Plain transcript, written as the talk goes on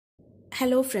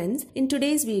Hello friends, in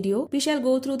today's video we shall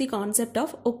go through the concept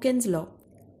of Okun's law.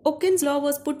 Okun's law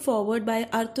was put forward by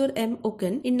Arthur M.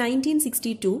 Okun in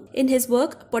 1962 in his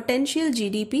work Potential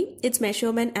GDP, Its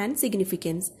Measurement and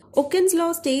Significance. Okun's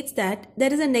law states that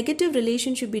there is a negative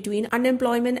relationship between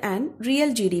unemployment and real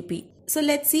GDP. So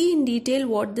let's see in detail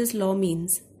what this law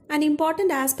means. An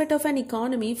important aspect of an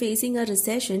economy facing a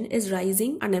recession is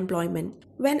rising unemployment.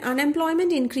 When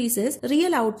unemployment increases,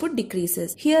 real output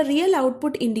decreases. Here, real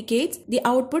output indicates the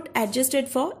output adjusted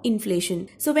for inflation.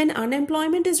 So when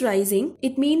unemployment is rising,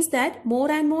 it means that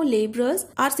more and more laborers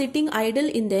are sitting idle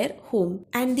in their home.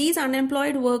 And these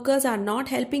unemployed workers are not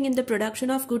helping in the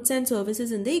production of goods and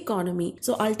services in the economy.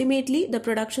 So ultimately, the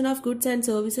production of goods and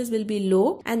services will be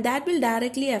low, and that will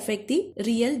directly affect the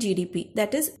real GDP.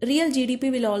 That is, real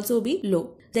GDP will also be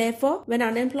low. Therefore, when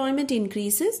unemployment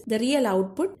increases, the real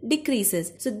output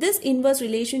decreases. So this inverse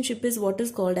relationship is what is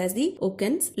called as the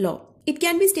Okun's law. It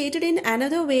can be stated in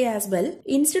another way as well.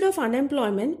 Instead of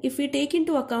unemployment, if we take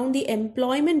into account the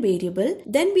employment variable,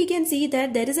 then we can see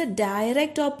that there is a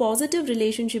direct or positive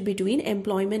relationship between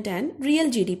employment and real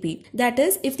GDP. That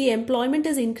is, if the employment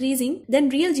is increasing, then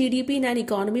real GDP in an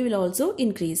economy will also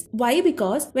increase. Why?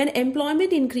 Because when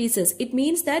employment increases, it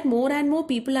means that more and more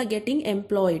people are getting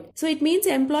employed. So it means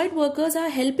employed workers are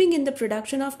helping in the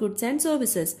production of goods and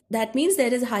services. That means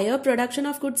there is higher production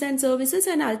of goods and services,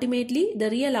 and ultimately the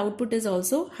real output is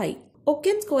also high.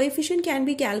 Okun's coefficient can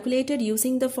be calculated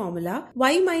using the formula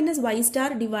y minus y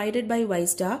star divided by y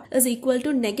star is equal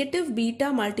to negative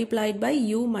beta multiplied by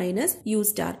u minus u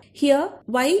star. Here,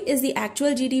 y is the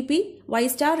actual GDP, y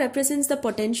star represents the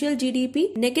potential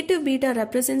GDP, negative beta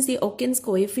represents the Okun's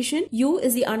coefficient, u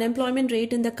is the unemployment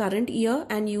rate in the current year,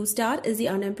 and u star is the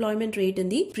unemployment rate in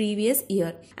the previous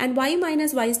year. And y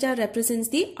minus y star represents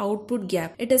the output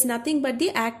gap. It is nothing but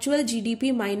the actual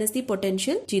GDP minus the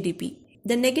potential GDP.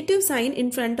 The negative sign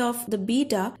in front of the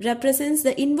beta represents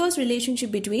the inverse relationship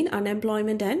between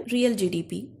unemployment and real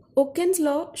GDP. Okun's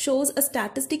law shows a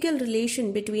statistical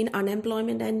relation between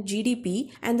unemployment and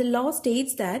GDP, and the law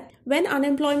states that when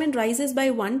unemployment rises by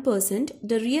 1%,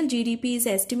 the real GDP is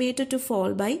estimated to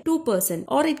fall by 2%.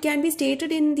 Or it can be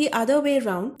stated in the other way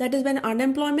round, that is, when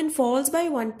unemployment falls by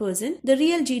 1%, the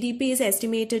real GDP is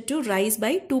estimated to rise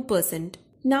by 2%.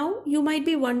 Now, you might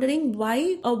be wondering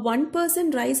why a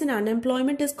 1% rise in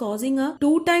unemployment is causing a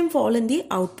 2-time fall in the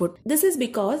output. This is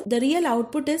because the real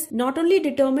output is not only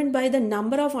determined by the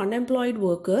number of unemployed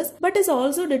workers, but is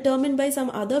also determined by some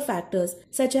other factors,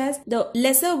 such as the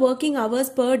lesser working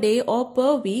hours per day or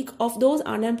per week of those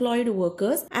unemployed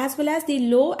workers, as well as the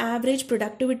low average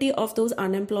productivity of those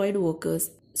unemployed workers.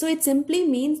 So it simply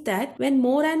means that when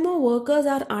more and more workers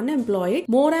are unemployed,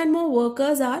 more and more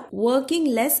workers are working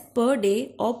less per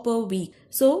day or per week.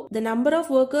 So the number of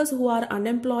workers who are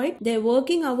unemployed, their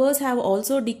working hours have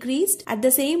also decreased. At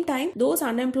the same time, those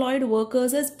unemployed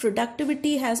workers'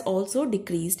 productivity has also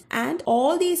decreased. And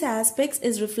all these aspects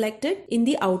is reflected in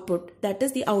the output. That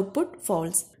is, the output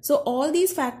falls. So all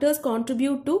these factors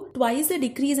contribute to twice the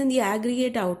decrease in the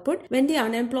aggregate output when the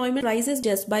unemployment rises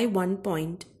just by 1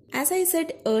 point. As I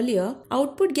said earlier,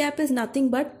 output gap is nothing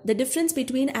but the difference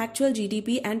between actual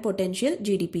GDP and potential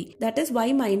GDP. That is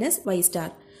y minus y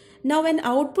star. Now when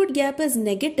output gap is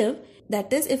negative,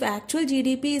 that is, if actual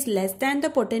GDP is less than the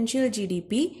potential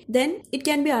GDP, then it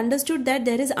can be understood that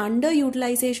there is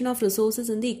underutilization of resources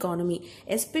in the economy,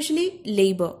 especially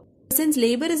labor. Since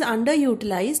labor is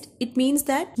underutilized, it means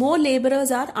that more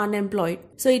laborers are unemployed.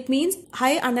 So it means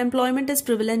high unemployment is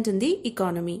prevalent in the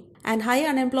economy, and high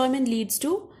unemployment leads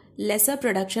to lesser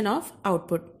production of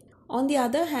output. On the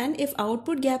other hand, if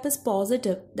output gap is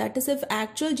positive, that is, if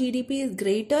actual GDP is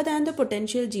greater than the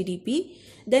potential GDP,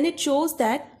 then it shows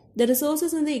that the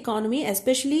resources in the economy,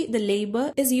 especially the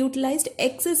labor, is utilized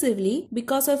excessively,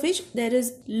 because of which there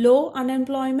is low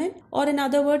unemployment, or in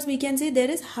other words, we can say there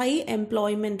is high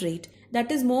employment rate.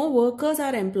 That is, more workers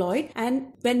are employed,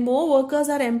 and when more workers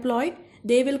are employed,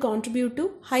 they will contribute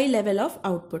to high level of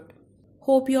output.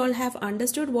 Hope you all have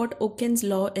understood what Okun's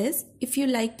law is. If you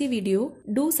like the video,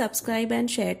 do subscribe and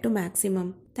share to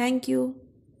maximum. Thank you.